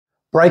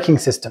Braking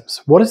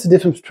systems. What is the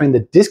difference between the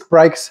disc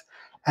brakes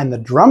and the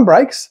drum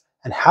brakes,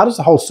 and how does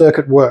the whole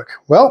circuit work?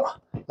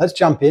 Well, let's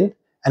jump in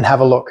and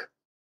have a look.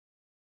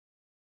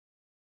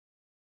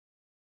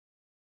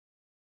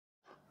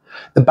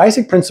 The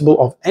basic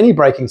principle of any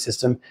braking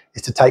system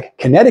is to take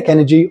kinetic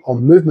energy or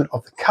movement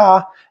of the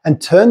car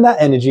and turn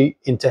that energy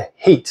into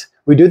heat.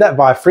 We do that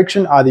via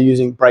friction, either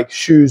using brake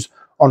shoes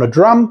on a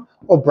drum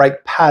or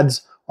brake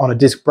pads on a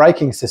disc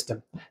braking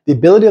system. The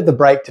ability of the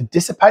brake to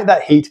dissipate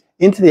that heat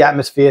into the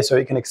atmosphere so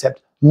it can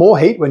accept more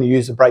heat when you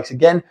use the brakes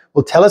again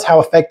will tell us how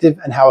effective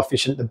and how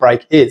efficient the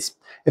brake is.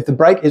 If the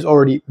brake is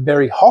already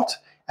very hot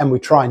and we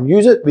try and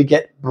use it, we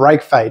get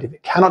brake fade. If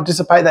it cannot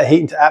dissipate that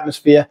heat into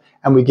atmosphere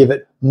and we give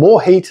it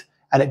more heat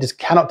and it just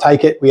cannot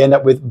take it, we end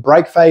up with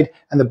brake fade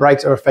and the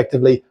brakes are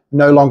effectively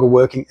no longer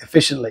working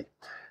efficiently.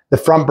 The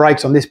front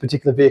brakes on this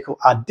particular vehicle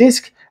are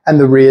disc and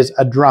the rears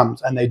are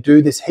drums, and they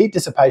do this heat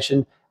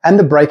dissipation and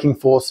the braking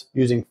force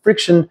using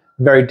friction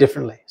very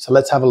differently. So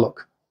let's have a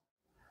look.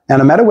 Now,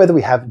 no matter whether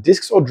we have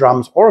discs or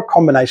drums or a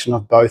combination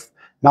of both,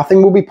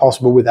 nothing will be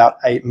possible without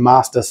a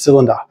master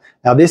cylinder.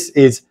 Now, this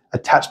is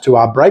attached to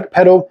our brake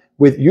pedal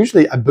with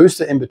usually a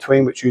booster in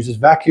between which uses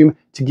vacuum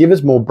to give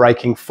us more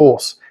braking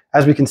force.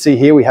 As we can see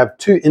here, we have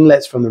two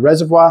inlets from the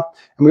reservoir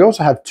and we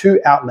also have two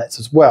outlets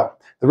as well.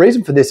 The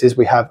reason for this is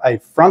we have a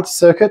front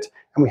circuit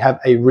and we have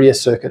a rear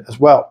circuit as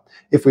well.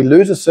 If we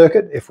lose a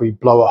circuit, if we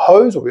blow a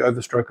hose or we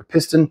overstroke a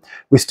piston,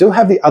 we still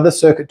have the other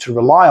circuit to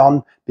rely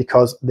on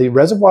because the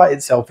reservoir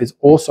itself is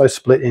also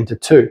split into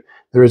two.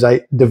 There is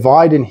a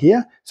divide in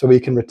here so we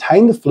can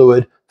retain the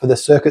fluid for the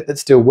circuit that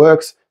still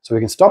works, so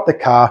we can stop the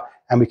car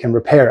and we can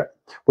repair it.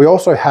 We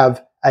also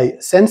have a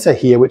sensor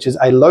here, which is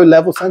a low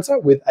level sensor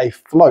with a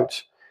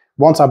float.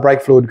 Once our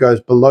brake fluid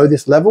goes below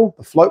this level,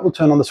 the float will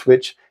turn on the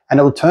switch and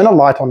it will turn a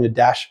light on your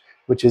dash,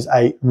 which is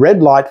a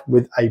red light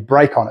with a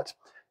brake on it.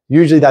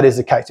 Usually that is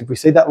the case. If we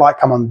see that light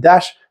come on the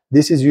dash,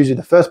 this is usually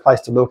the first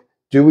place to look.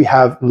 Do we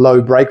have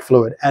low brake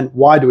fluid? And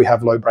why do we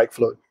have low brake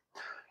fluid?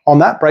 On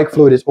that, brake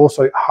fluid is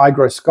also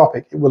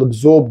hygroscopic. It will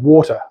absorb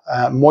water.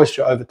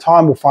 Moisture over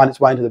time will find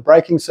its way into the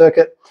braking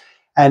circuit.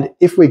 And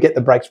if we get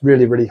the brakes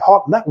really, really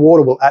hot, that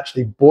water will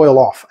actually boil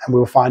off and we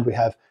will find we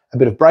have a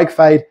bit of brake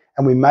fade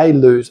and we may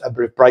lose a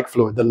bit of brake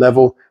fluid. The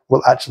level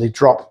will actually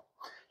drop.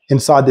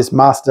 Inside this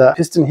master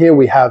piston here,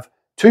 we have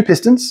two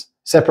pistons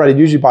separated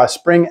usually by a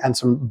spring and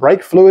some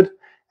brake fluid.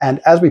 And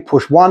as we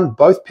push one,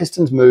 both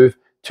pistons move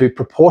to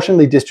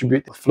proportionally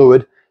distribute the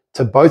fluid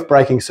to both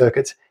braking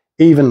circuits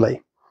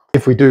evenly.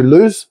 If we do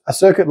lose a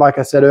circuit, like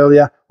I said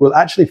earlier, we'll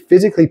actually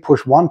physically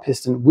push one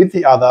piston with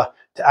the other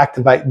to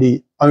activate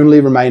the only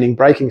remaining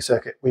braking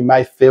circuit. We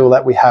may feel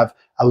that we have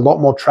a lot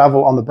more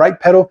travel on the brake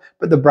pedal,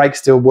 but the brakes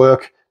still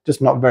work,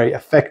 just not very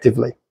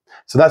effectively.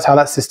 So that's how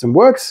that system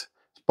works.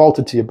 It's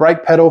bolted to your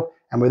brake pedal,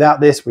 and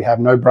without this, we have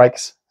no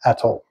brakes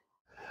at all.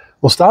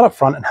 We'll start up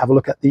front and have a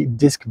look at the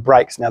disc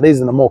brakes. Now,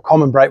 these are the more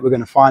common brake we're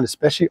going to find,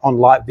 especially on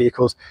light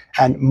vehicles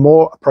and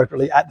more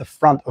appropriately at the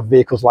front of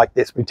vehicles like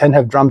this. We tend to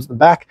have drums at the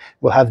back,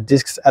 we'll have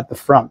discs at the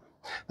front.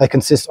 They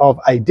consist of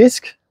a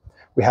disc,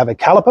 we have a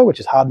caliper, which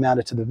is hard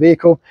mounted to the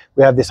vehicle.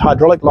 We have this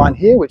hydraulic line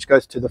here, which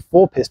goes to the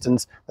four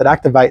pistons that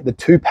activate the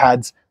two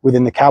pads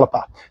within the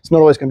caliper. It's not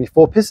always going to be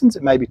four pistons,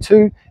 it may be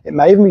two, it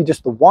may even be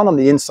just the one on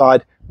the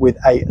inside with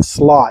a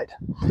slide.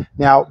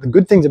 Now, the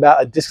good things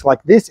about a disc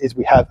like this is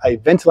we have a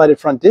ventilated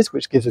front disc,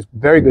 which gives us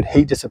very good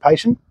heat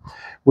dissipation.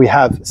 We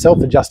have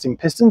self-adjusting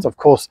pistons. Of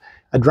course,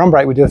 a drum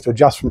brake we do have to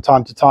adjust from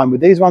time to time. With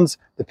these ones,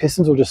 the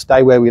pistons will just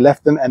stay where we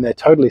left them and they're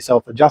totally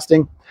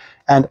self-adjusting.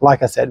 And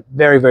like I said,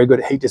 very, very good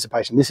at heat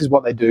dissipation. This is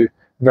what they do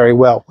very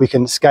well. We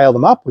can scale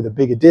them up with a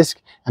bigger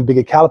disc and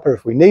bigger caliper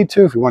if we need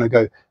to, if we want to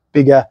go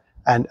bigger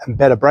and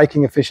better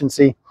braking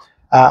efficiency.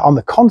 On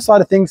the con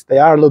side of things, they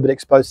are a little bit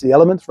exposed to the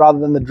elements rather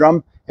than the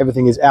drum.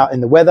 Everything is out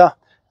in the weather.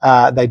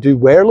 They do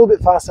wear a little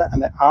bit faster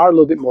and they are a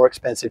little bit more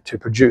expensive to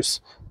produce.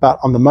 But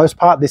on the most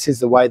part, this is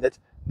the way that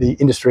the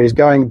industry is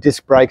going.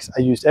 Disc brakes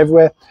are used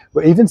everywhere.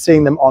 We're even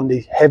seeing them on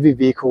the heavy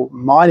vehicle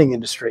mining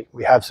industry.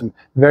 We have some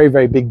very,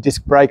 very big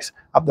disc brakes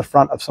up the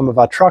front of some of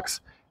our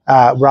trucks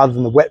rather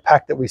than the wet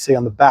pack that we see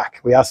on the back.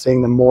 We are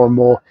seeing them more and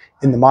more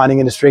in the mining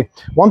industry.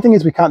 One thing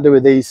is we can't do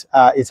with these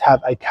is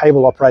have a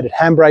cable operated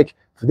handbrake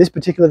for this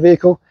particular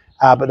vehicle,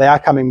 but they are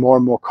coming more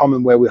and more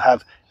common where we'll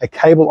have a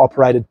cable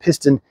operated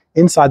piston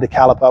inside the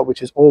caliper,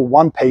 which is all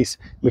one piece.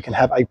 We can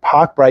have a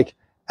park brake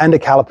and a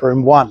caliper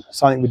in one,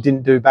 something we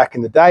didn't do back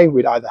in the day.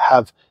 We'd either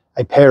have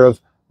a pair of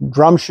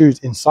drum shoes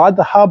inside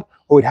the hub,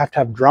 or we'd have to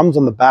have drums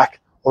on the back,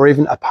 or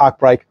even a park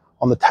brake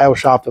on the tail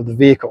shaft of the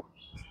vehicle.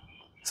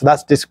 So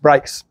that's disc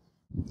brakes.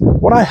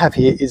 What I have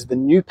here is the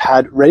new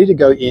pad ready to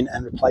go in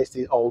and replace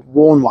the old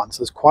worn one. So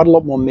there's quite a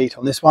lot more meat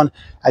on this one.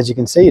 As you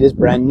can see, it is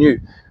brand new.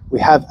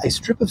 We have a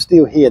strip of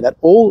steel here that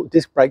all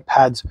disc brake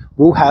pads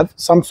will have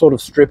some sort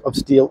of strip of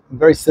steel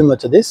very similar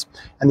to this.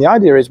 And the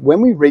idea is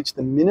when we reach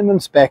the minimum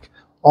spec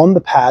on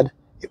the pad,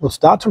 it will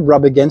start to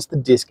rub against the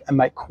disc and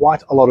make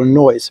quite a lot of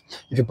noise.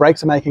 If your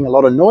brakes are making a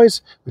lot of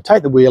noise, we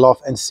take the wheel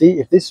off and see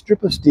if this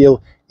strip of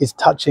steel is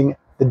touching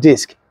the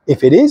disc.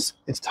 If it is,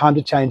 it's time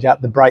to change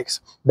out the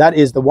brakes. That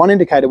is the one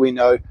indicator we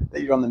know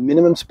that you're on the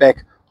minimum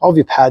spec of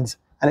your pads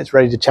and it's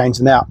ready to change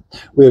them out.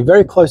 We're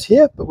very close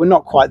here, but we're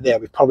not quite there.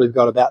 We've probably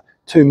got about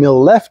 2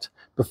 mil left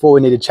before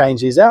we need to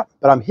change these out,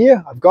 but I'm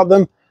here, I've got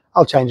them,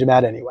 I'll change them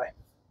out anyway.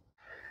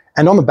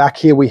 And on the back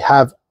here, we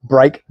have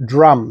brake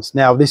drums.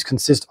 Now this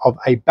consists of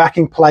a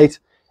backing plate,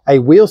 a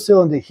wheel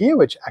cylinder here,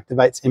 which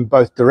activates in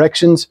both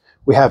directions.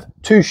 We have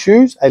 2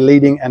 shoes, a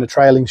leading and a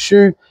trailing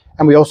shoe,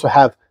 and we also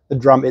have the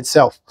drum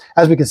itself.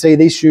 As we can see,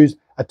 these shoes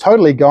are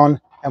totally gone,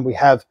 and we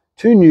have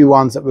 2 new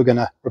ones that we're going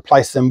to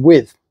replace them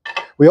with.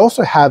 We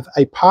also have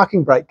a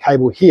parking brake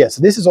cable here.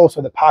 So this is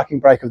also the parking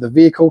brake of the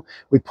vehicle.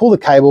 We pull the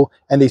cable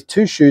and these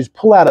 2 shoes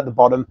pull out at the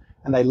bottom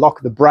and they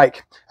lock the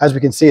brake. As we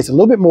can see, it's a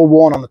little bit more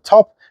worn on the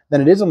top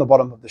than it is on the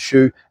bottom of the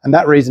shoe. And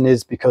that reason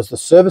is because the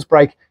service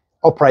brake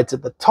operates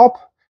at the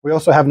top. We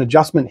also have an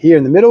adjustment here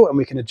in the middle and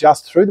we can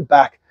adjust through the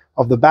back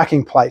of the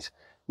backing plate.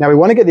 Now we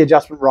want to get the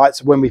adjustment right.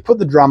 So when we put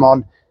the drum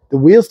on, the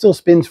wheel still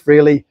spins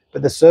freely,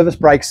 but the service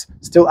brakes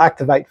still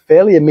activate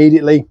fairly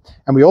immediately.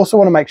 And we also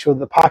want to make sure that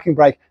the parking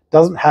brake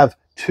doesn't have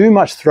too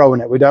much throw in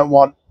it. We don't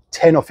want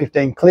 10 or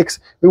 15 clicks.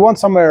 We want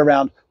somewhere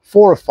around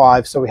 4 or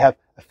 5. So we have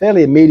a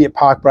fairly immediate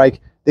park brake.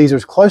 These are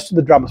as close to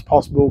the drum as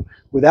possible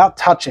without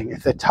touching.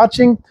 If they're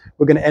touching,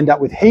 we're going to end up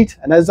with heat.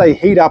 And as they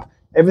heat up,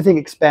 everything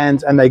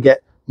expands and they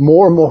get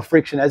more and more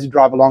friction as you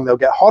drive along. They'll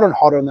get hotter and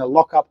hotter and they'll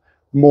lock up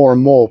more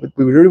and more. But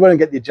we really want to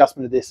get the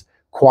adjustment of this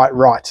quite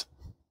right.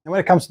 And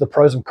when it comes to the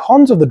pros and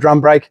cons of the drum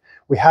brake,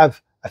 we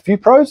have a few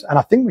pros and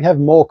I think we have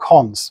more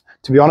cons.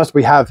 To be honest,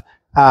 we have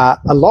a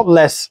lot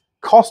less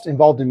cost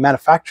involved in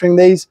manufacturing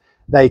these.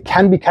 They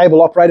can be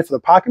cable operated for the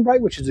parking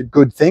brake, which is a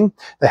good thing.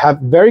 They have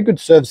very good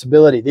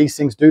serviceability. These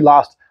things do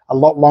last a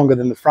lot longer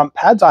than the front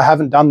pads. I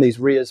haven't done these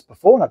rears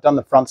before and I've done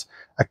the fronts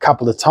a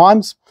couple of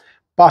times.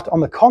 But on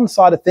the con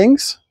side of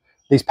things,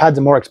 these pads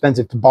are more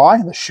expensive to buy,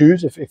 the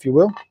shoes, if you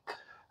will.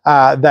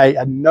 They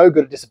are no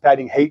good at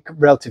dissipating heat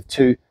relative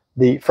to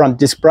the front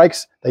disc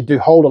brakes. They do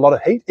hold a lot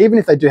of heat, even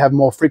if they do have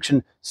more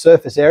friction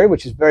surface area,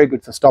 which is very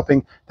good for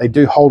stopping. They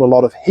do hold a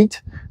lot of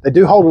heat. They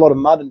do hold a lot of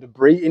mud and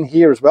debris in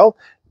here as well.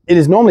 It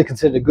is normally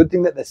considered a good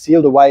thing that they're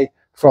sealed away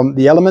from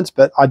the elements,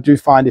 but I do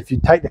find if you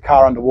take the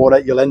car underwater,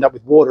 you'll end up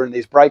with water in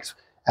these brakes,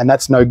 and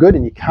that's no good,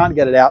 and you can't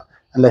get it out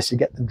unless you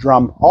get the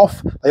drum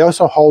off. They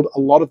also hold a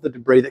lot of the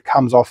debris that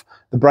comes off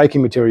the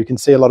braking material. You can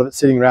see a lot of it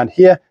sitting around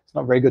here. It's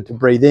not very good to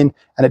breathe in,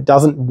 and it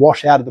doesn't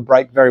wash out of the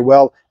brake very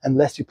well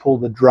unless you pull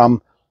the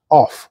drum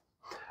off.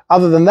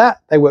 Other than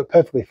that, they work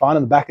perfectly fine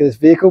on the back of this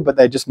vehicle, but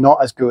they're just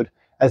not as good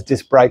as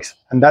disc brakes,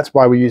 and that's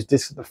why we use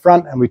discs at the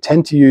front, and we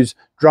tend to use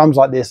drums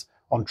like this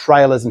on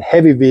trailers and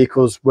heavy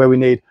vehicles where we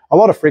need a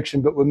lot of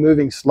friction, but we're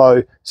moving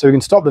slow, so we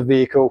can stop the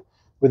vehicle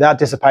without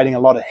dissipating a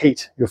lot of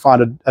heat. You'll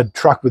find a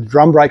truck with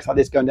drum brakes like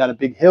this going down a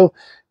big hill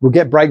will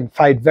get brake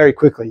fade very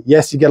quickly.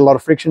 Yes, you get a lot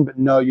of friction, but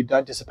no, you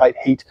don't dissipate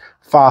heat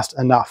fast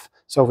enough.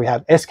 So if we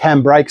have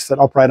S-cam brakes that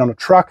operate on a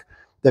truck,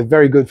 they're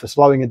very good for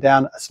slowing it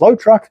down a slow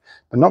truck,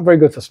 but not very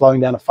good for slowing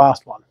down a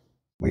fast one.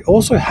 We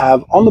also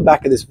have on the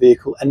back of this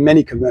vehicle, and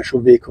many commercial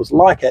vehicles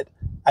like it,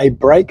 a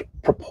brake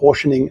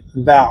proportioning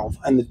valve.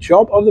 And the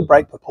job of the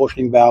brake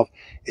proportioning valve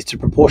is to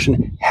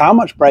proportion how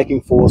much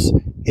braking force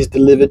is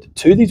delivered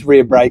to these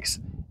rear brakes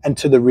and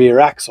to the rear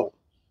axle.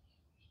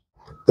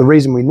 The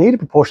reason we need a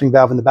proportioning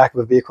valve in the back of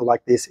a vehicle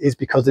like this is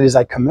because it is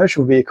a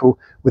commercial vehicle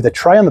with a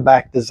tray on the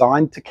back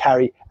designed to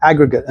carry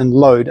aggregate and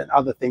load and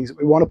other things that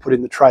we want to put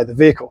in the tray of the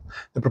vehicle.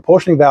 The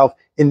proportioning valve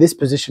in this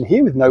position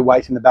here with no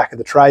weight in the back of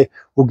the tray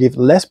will give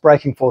less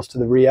braking force to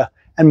the rear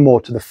and more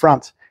to the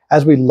front.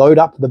 As we load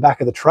up the back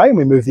of the tray and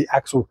we move the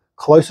axle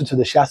closer to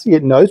the chassis,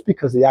 it knows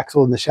because the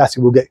axle and the chassis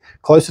will get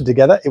closer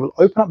together, it will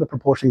open up the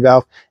proportioning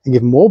valve and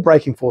give more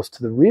braking force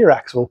to the rear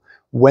axle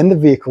when the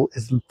vehicle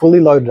is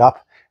fully loaded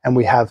up and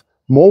we have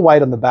more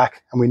weight on the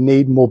back and we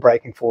need more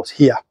braking force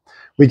here.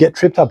 We get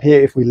tripped up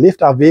here if we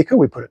lift our vehicle,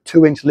 we put a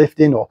 2-inch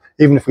lift in, or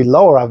even if we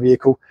lower our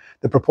vehicle,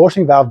 the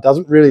proportioning valve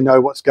doesn't really know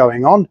what's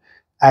going on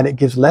and it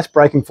gives less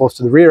braking force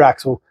to the rear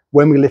axle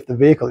when we lift the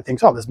vehicle. It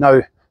thinks, oh, there's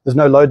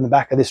no load in the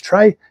back of this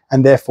tray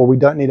and therefore we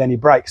don't need any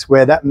brakes,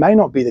 where that may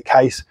not be the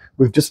case.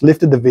 We've just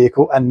lifted the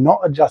vehicle and not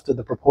adjusted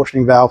the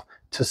proportioning valve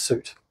to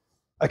suit.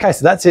 Okay,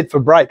 so that's it for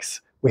brakes.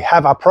 We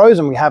have our pros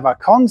and we have our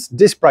cons.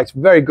 Disc brakes,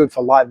 very good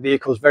for light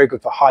vehicles, very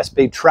good for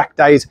high-speed track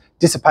days,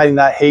 dissipating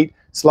that heat,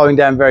 slowing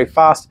down very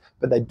fast,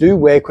 but they do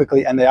wear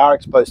quickly and they are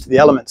exposed to the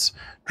elements.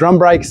 Drum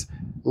brakes,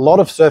 a lot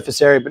of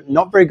surface area, but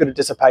not very good at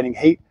dissipating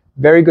heat,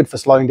 very good for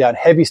slowing down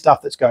heavy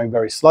stuff that's going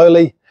very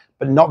slowly,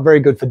 but not very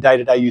good for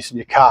day-to-day use in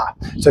your car.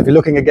 So if you're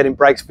looking at getting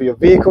brakes for your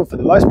vehicle, for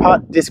the most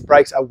part, disc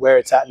brakes are where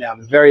it's at now.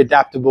 They're very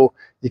adaptable.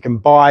 You can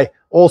buy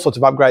all sorts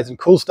of upgrades and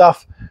cool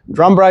stuff.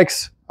 Drum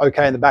brakes,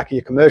 okay in the back of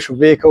your commercial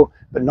vehicle,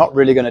 but not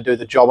really going to do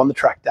the job on the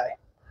track day.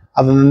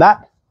 Other than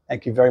that,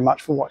 thank you very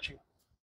much for watching.